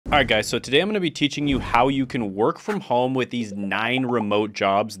All right, guys, so today I'm going to be teaching you how you can work from home with these 9 remote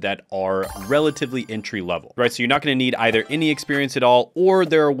jobs that are relatively entry level, right? So you're not going to need either any experience at all, or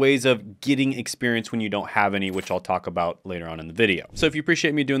there are ways of getting experience when you don't have any, which I'll talk about later on in the video. So if you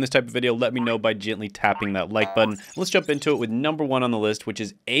appreciate me doing this type of video, let me know by gently tapping that like button. Let's jump into it with number 1 on the list, which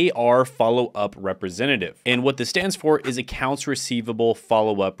is AR follow-up representative. And what this stands for is accounts receivable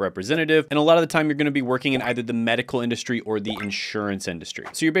follow-up representative. And a lot of the time you're going to be working in either the medical industry or the insurance industry.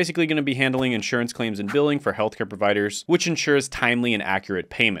 So you're basically going to be handling insurance claims and billing for healthcare providers, which ensures timely and accurate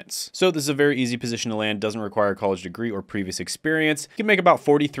payments. So this is a very easy position to land, doesn't require a college degree or previous experience. You can make about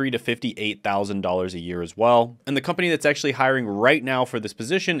 $43,000 to $58,000 a year as well. And the company that's actually hiring right now for this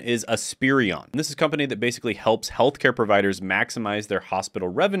position is Asperion. And this is a company that basically helps healthcare providers maximize their hospital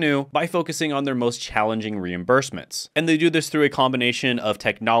revenue by focusing on their most challenging reimbursements. And they do this through a combination of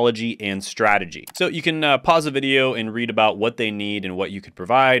technology and strategy. So you can pause the video and read about what they need and what you could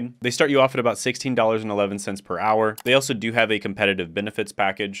provide. They start you off at about $16.11 per hour. They also do have a competitive benefits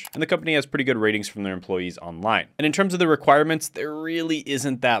package, and the company has pretty good ratings from their employees online. And in terms of the requirements, there really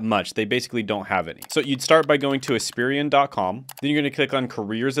isn't that much. They basically don't have any. So you'd start by going to Asperion.com. Then you're going to click on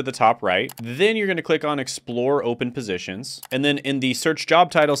careers at the top right. Then you're going to click on explore open positions. And then in the search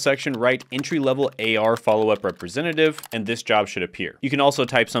job title section, write entry-level AR follow-up representative, and this job should appear. You can also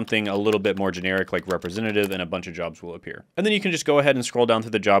type something a little bit more generic like representative, and a bunch of jobs will appear. And then you can just go ahead and scroll down to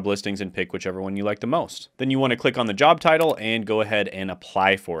the job listings and pick whichever one you like the most. Then you want to click on the job title and go ahead and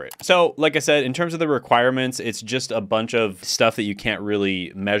apply for it. So like I said, in terms of the requirements, it's just a bunch of stuff that you can't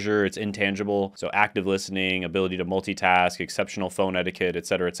really measure. It's intangible. So active listening, ability to multitask, exceptional phone etiquette, et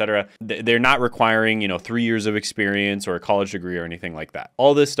cetera, et cetera. They're not requiring, 3 years of experience or a college degree or anything like that.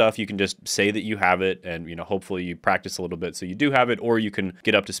 All this stuff, you can just say that you have it, and hopefully you practice a little bit so you do have it, or you can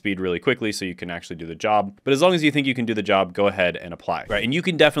get up to speed really quickly so you can actually do the job. But as long as you think you can do the job, go ahead and apply, right? And you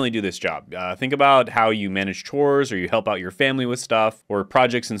can definitely do this job. Think about how you manage chores, or you help out your family with stuff, or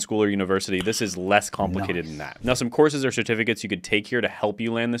projects in school or university. This is less complicated than that. Now, some courses or certificates you could take here to help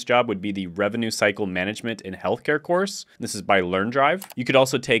you land this job would be the Revenue Cycle Management in Healthcare course. This is by LearnDrive. You could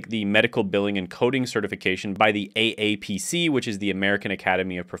also take the Medical Billing and Coding certification by the AAPC, which is the American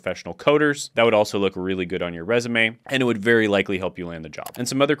Academy of Professional Coders. That would also look really good on your resume, and it would very likely help you land the job. And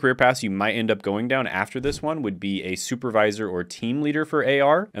some other career paths you might end up going down after this one would be a supervisor or team leader for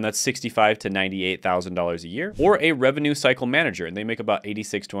AR, and that's $65,000 to $98,000 a year, or a revenue cycle manager, and they make about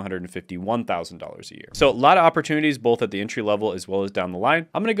 $86,000 to $151,000 a year. So a lot of opportunities both at the entry level as well as down the line.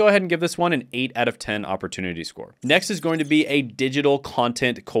 I'm going to go ahead and give this one an 8 out of 10 opportunity score. Next is going to be a digital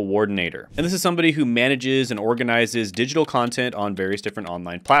content coordinator, and this is somebody who manages and organizes digital content on various different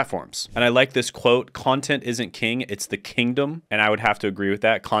online platforms. And I like this quote: "Content isn't king, it's the kingdom." And I would have to agree with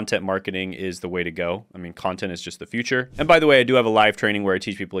that. Content marketing is the way to go. I mean, content is just the future. And by the way, I do have a live training where I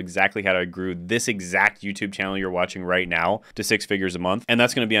teach people exactly how to grow this exact YouTube channel you're watching right now to 6 figures a month. And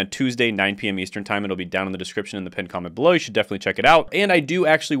that's going to be on Tuesday, 9 p.m. Eastern time. It'll be down in the description in the pinned comment below. You should definitely check it out. And I do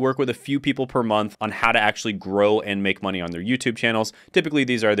actually work with a few people per month on how to actually grow and make money on their YouTube channels. Typically,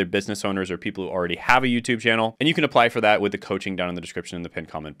 these are either business owners or people who already have a YouTube channel. And you can apply for that with the coaching down in the description in the pinned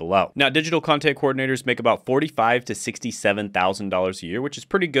comment below. Now, digital content coordinators make about $45,000 to $67,000 a year, which is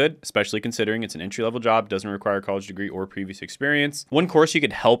pretty good, especially considering it's an entry-level job, doesn't require a college degree or previous experience. One course you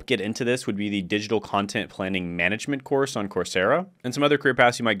could help get into this would be the Digital Content Planning Management course on Coursera. And some other career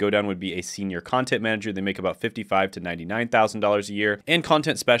paths you might go down would be a senior content manager. They make about $55,000 to $99,000 a year. And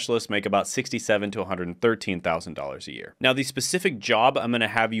content specialists make about $67,000 to $113,000 a year. Now, the specific job I'm going to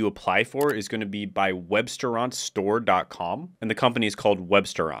have you apply for is going to be by webstaurantstore.com. And the company is called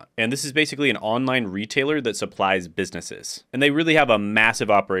Webstaurant. And this is basically an online retailer that supplies businesses. And they really have a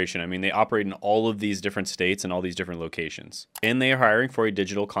massive operation. I mean, they operate in all of these different states and all these different locations. And they are hiring for a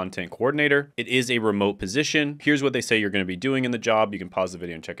digital content coordinator. It is a remote position. Here's what they say you're going to be doing in the job. You can pause the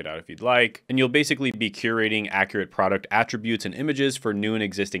video and check it out if you'd like. And you'll basically be curating accurate product attributes and images for new and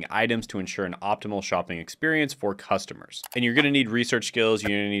existing items to ensure an optimal shopping experience for customers. And you're going to need research skills. You're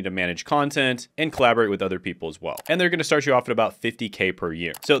going to need to manage content and collaborate with other people as well. And they're going to start you off at about $50K per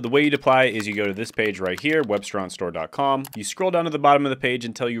year. So the way you'd apply is you go to this page right here, webstaurantstore.com. You scroll down to the bottom of the page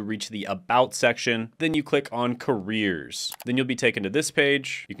until you reach the About section. Then you click on Careers. Then you'll be taken to this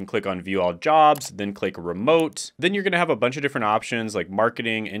page. You can click on View All Jobs, then click Remote. Then you're going to have a bunch of different options like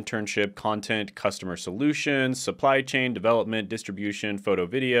marketing, internship, content, customer solutions, supply chain, development, distribution, photo,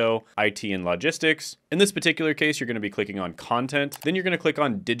 video, IT, and logistics. In this particular case, you're going to be clicking on Content. Then you're going to click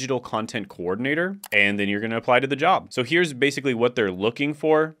on Digital Content Coordinator, and then you're going to apply to the job. So here's basically what they're looking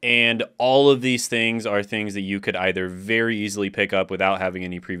for. And all of these things are things that you could either very easily pick up without having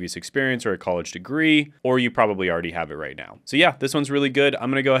any previous experience or a college degree, or you probably already have it right now. So yeah, this one's one's really good.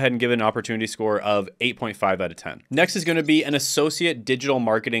 I'm gonna go ahead and give it an opportunity score of 8.5 out of 10. Next is gonna be an associate digital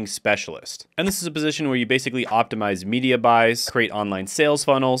marketing specialist. And this is a position where you basically optimize media buys, create online sales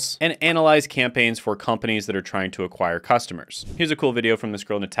funnels, and analyze campaigns for companies that are trying to acquire customers. Here's a cool video from this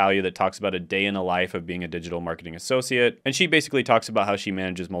girl, Natalia, that talks about a day in the life of being a digital marketing associate. And she basically talks about how she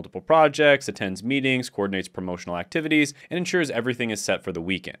manages multiple projects, attends meetings, coordinates promotional activities, and ensures everything is set for the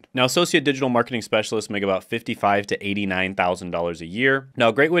weekend. Now, associate digital marketing specialists make about $55,000 to $89,000 a year. Now,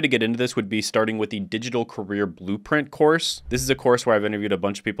 a great way to get into this would be starting with the Digital Career Blueprint course. This is a course where I've interviewed a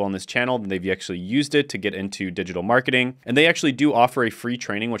bunch of people on this channel, and they've actually used it to get into digital marketing. And they actually do offer a free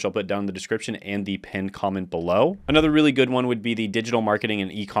training, which I'll put down in the description and the pinned comment below. Another really good one would be the Digital Marketing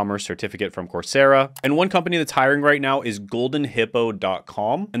and E-commerce certificate from Coursera. And one company that's hiring right now is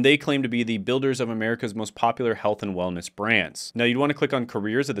goldenhippo.com, and they claim to be the builders of America's most popular health and wellness brands. Now, you'd want to click on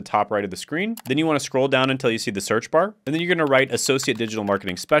careers at the top right of the screen. Then you want to scroll down until you see the search bar, and then you're going to write associate digital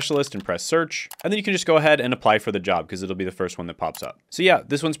marketing specialist and press search. And then you can just go ahead and apply for the job because it'll be the first one that pops up. So yeah,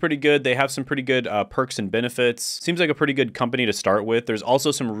 this one's pretty good. They have some pretty good perks and benefits. Seems like a pretty good company to start with. There's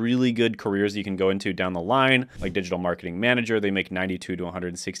also some really good careers you can go into down the line, like digital marketing manager. They make $92,000 to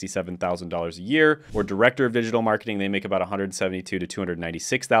 $167,000 a year, or director of digital marketing. They make about $172,000 to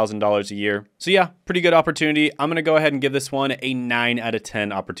 $296,000 a year. So yeah, pretty good opportunity. I'm going to go ahead and give this one a 9 out of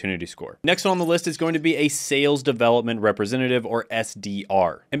 10 opportunity score. Next one on the list is going to be a sales development representative, or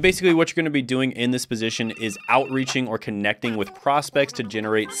SDR. And basically what you're going to be doing in this position is outreaching or connecting with prospects to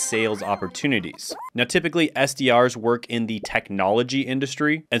generate sales opportunities. Now, typically SDRs work in the technology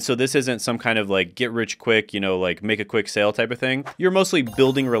industry. And so this isn't some kind of like get rich quick, like make a quick sale type of thing. You're mostly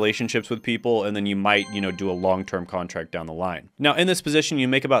building relationships with people, and then you might, do a long-term contract down the line. Now, in this position, you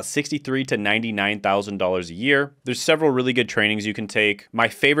make about $63,000 to $99,000 a year. There's several really good trainings you can take. My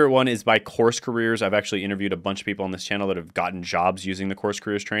favorite one is by Course Careers. I've actually interviewed a bunch of people on this channel that have gotten jobs using the Course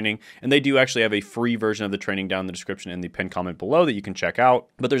Careers training, and they do actually have a free version of the training down in the description and the pinned comment below that you can check out.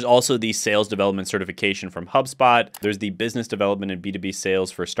 But there's also the sales development certification from HubSpot. There's the business development and B2B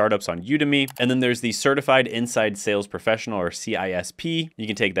sales for startups on Udemy. And then there's the certified inside sales professional, or CISP. You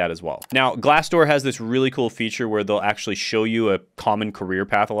can take that as well. Now, Glassdoor has this really cool feature where they'll actually show you a common career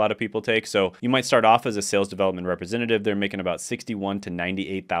path a lot of people take. So you might start off as a sales development representative. They're making about $61,000 to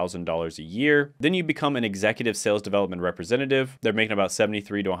 $98,000 a year. Then you become an executive sales development representative. They're making about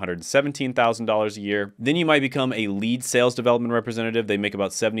 $73,000 to $117,000 a year. Then you might become a lead sales development representative. They make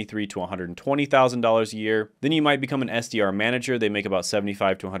about $73,000 to $120,000 a year. Then you might become an SDR manager. They make about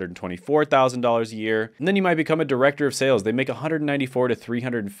 $75,000 to $124,000 a year. And then you might become a director of sales. They make $194,000 to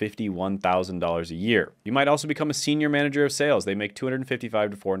 $351,000 a year. You might also become a senior manager of sales. They make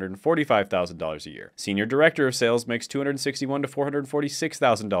 $255,000 to $445,000 a year. Senior director of sales makes $261,000 to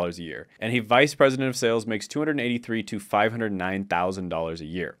 $446,000 a year. And a vice president of sales makes $283,000 to $509,000 a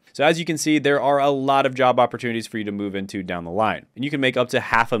year. So as you can see, there are a lot of job opportunities for you to move into down the line. And you can make up to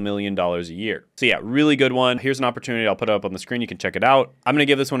 $500,000 a year. So yeah, really good one. Here's an opportunity. I'll put it up on the screen. You can check it out. I'm going to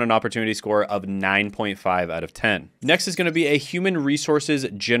give this one an opportunity score of 9.5 out of 10. Next is going to be a human resources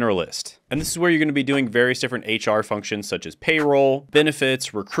generalist. And this is where you're going to be doing various different HR functions such as payroll,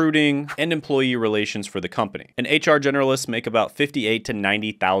 benefits, recruiting, and employee relations for the company. And HR generalists make about $58,000 to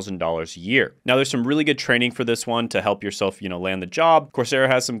 $90,000 a year. Now, there's some really good training for this one to help yourself, land the job. Coursera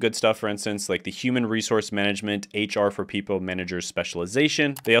has some good stuff, for instance, like the Human Resource Management HR for People Managers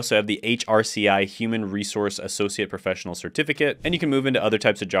Specialization. They also have the HRCI Human Resource Associate Professional Certificate. And you can move into other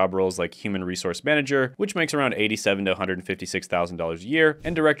types of job roles like Human Resource Manager, which makes around $87,000 to $156,000 a year,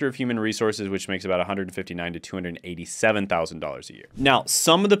 and Director of Human Resources, which makes about $159,000 to $287,000 a year. Now,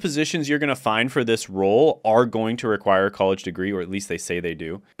 some of the positions you're going to find for this role are going to require a college degree, or at least they say they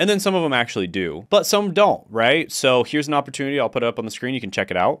do. And then some of them actually do, but some don't, right? So here's an opportunity. I'll put it up on the screen. You can check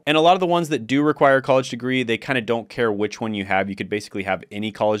it out. And a lot of the ones that do require a college degree, they kind of don't care which one you have. You could basically have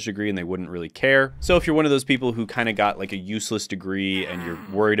any college degree and they wouldn't really care. So if you're one of those people who kind of got like a useless degree and you're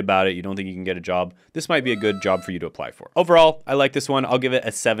worried about it, you don't think you can get a job, this might be a good job for you to apply for. Overall, I like this one. I'll give it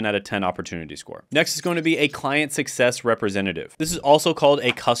a 7 out of 10 opportunity score. Next is going to be a client success representative. This is also called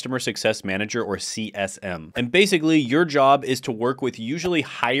a customer success manager, or CSM. And basically your job is to work with usually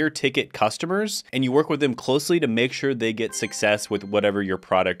higher ticket customers, and you work with them closely to make sure they get success with whatever your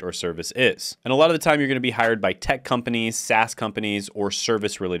product or service is. And a lot of the time you're going to be hired by tech companies, SaaS companies, or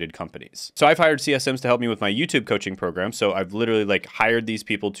service related companies. So I've hired CSMs to help me with my YouTube coaching program. So I've literally hired these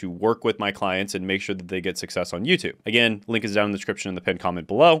people to work with my clients and make sure that they get success on YouTube. Again, link is down in the description in the pinned comment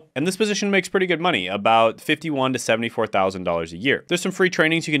below. And this position makes pretty good money, about $51,000 to $74,000 a year. There's some free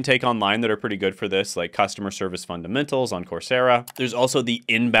trainings you can take online that are pretty good for this, like customer service fundamentals on Coursera. There's also the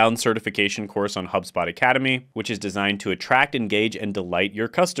inbound certification course on HubSpot Academy, which is designed designed to attract, engage, and delight your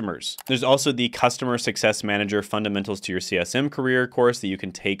customers. There's also the Customer Success Manager Fundamentals to Your CSM career course that you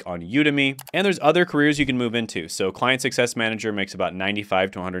can take on Udemy. And there's other careers you can move into. So Client Success Manager makes about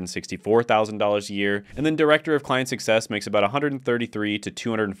 $95,000 to $164,000 a year. And then Director of Client Success makes about $133,000 to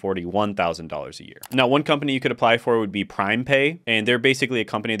 $241,000 a year. Now, one company you could apply for would be PrimePay. And they're basically a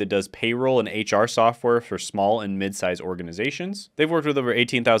company that does payroll and HR software for small and mid-sized organizations. They've worked with over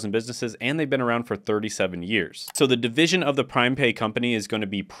 18,000 businesses and they've been around for 37 years. So the division of the PrimePay company is going to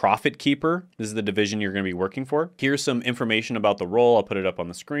be Profit Keeper. This is the division you're going to be working for. Here's some information about the role. I'll put it up on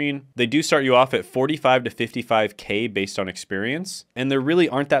the screen. They do start you off at 45 to 55K based on experience. And there really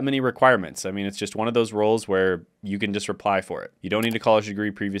aren't that many requirements. I mean, it's just one of those roles where you can just apply for it. You don't need a college degree,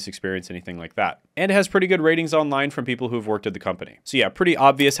 previous experience, anything like that. And it has pretty good ratings online from people who've worked at the company. So yeah, pretty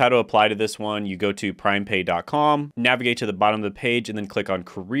obvious how to apply to this one. You go to primepay.com, navigate to the bottom of the page, and then click on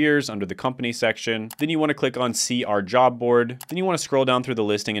careers under the company section. Then you want to click on see our job board. Then you want to scroll down through the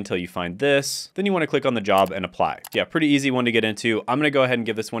listing until you find this. Then you want to click on the job and apply. Yeah, pretty easy one to get into. I'm going to go ahead and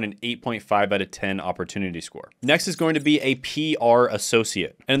give this one an 8.5 out of 10 opportunity score. Next is going to be a PR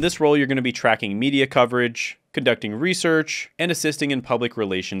associate. And in this role, you're going to be tracking media coverage, conducting research, and assisting in public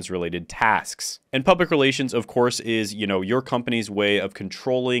relations related tasks. And public relations, of course, is, your company's way of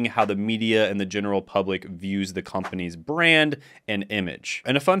controlling how the media and the general public views the company's brand and image.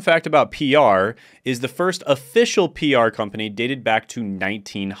 And a fun fact about PR is the first official PR company dated back to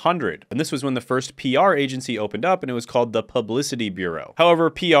 1900. And this was when the first PR agency opened up, and it was called the Publicity Bureau. However,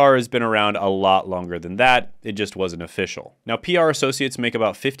 PR has been around a lot longer than that. It just wasn't official. Now, PR associates make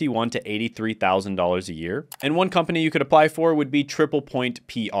about $51,000 to $83,000 a year. And one company you could apply for would be Triple Point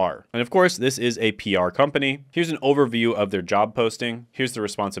PR. And of course, this is a PR company. Here's an overview of their job posting. Here's the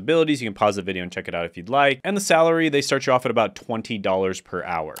responsibilities. You can pause the video and check it out if you'd like. And the salary, they start you off at about $20 per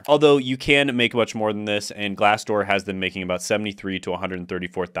hour. Although you can make much more than this, and Glassdoor has them making about $73,000 to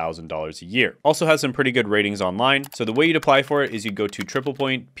 $134,000 a year. Also has some pretty good ratings online. So the way you'd apply for it is you go to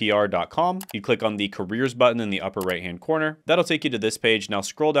triplepointpr.com. You click on the careers button in the upper right-hand corner. That'll take you to this page. Now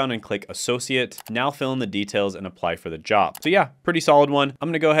scroll down and click associate. Now fill in the details and apply for the job. So yeah, pretty solid one. I'm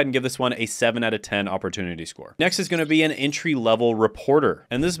going to go ahead and give this one a 7 out of 10 opportunity score. Next is going to be an entry-level reporter.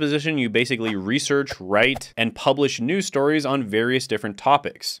 In this position, you basically research, write, and publish news stories on various different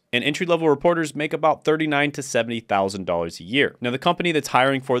topics. And entry-level reporters make about $39,000 to $70,000 a year. Now, the company that's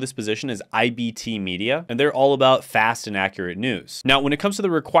hiring for this position is IBT Media, and they're all about fast and accurate news. Now, when it comes to the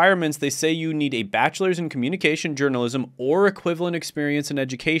requirements, they say you need a bachelor's in communication journalism or equivalent experience in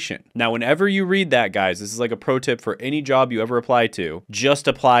education. Now, whenever you read that, guys, this is like a pro tip for any job you ever apply to, just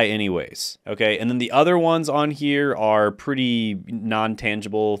apply anyways, okay? And then the other ones on here are pretty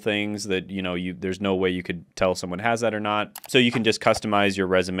non-tangible things that, there's no way you could tell someone has that or not. So you can just customize your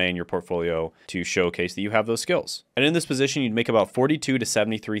resume and your portfolio to showcase that you have those skills. And in this position, you'd make about $42,000 to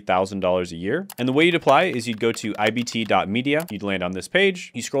 $73,000 a year. And the way you'd apply is you'd go to ibt.media. You'd land on this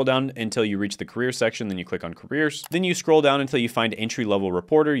page. You scroll down until you reach the career section. Then you click on careers. Then you scroll down until you find entry-level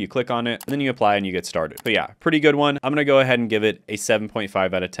reporter. You click on it, and then you apply and you get started. But yeah, pretty good one. I'm going to go ahead and give it a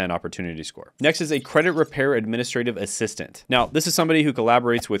 7.5 out of 10 opportunity score. Next is a credit repair administrative assistant. Now, this is somebody who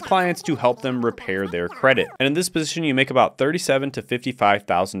collaborates with clients to help them repair their credit. And in this position, you make about $37,000 to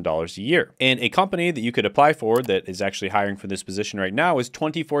 $55,000 a year. And a company that you could apply for that is actually hiring for this position right now is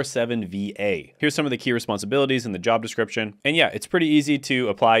 24/7 VA. Here's some of the key responsibilities in the job description. And yeah, it's pretty easy to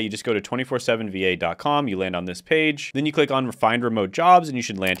apply. You just go to 247va.com. You land on this page. Then you click on find remote jobs and you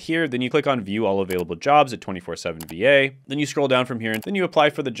should land here. Then you click on view all available jobs at 24/7 VA. Then you scroll down from here and then you apply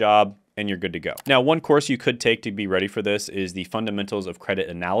for the job and you're good to go. Now, one course you could take to be ready for this is the Fundamentals of Credit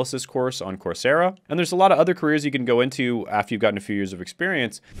Analysis course on Coursera. And there's a lot of other careers you can go into after you've gotten a few years of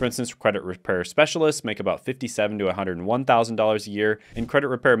experience. For instance, credit repair specialists make about $57,000 to $101,000 a year, and credit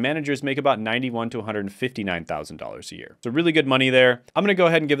repair managers make about $91,000 to $159,000 a year. So really good money there. I'm going to go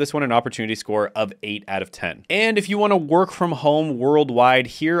ahead and give this one an opportunity score of 8 out of 10. And if you want to work from home worldwide,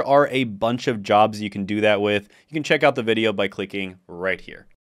 here are a bunch of jobs you can do that with. You can check out the video by clicking right here.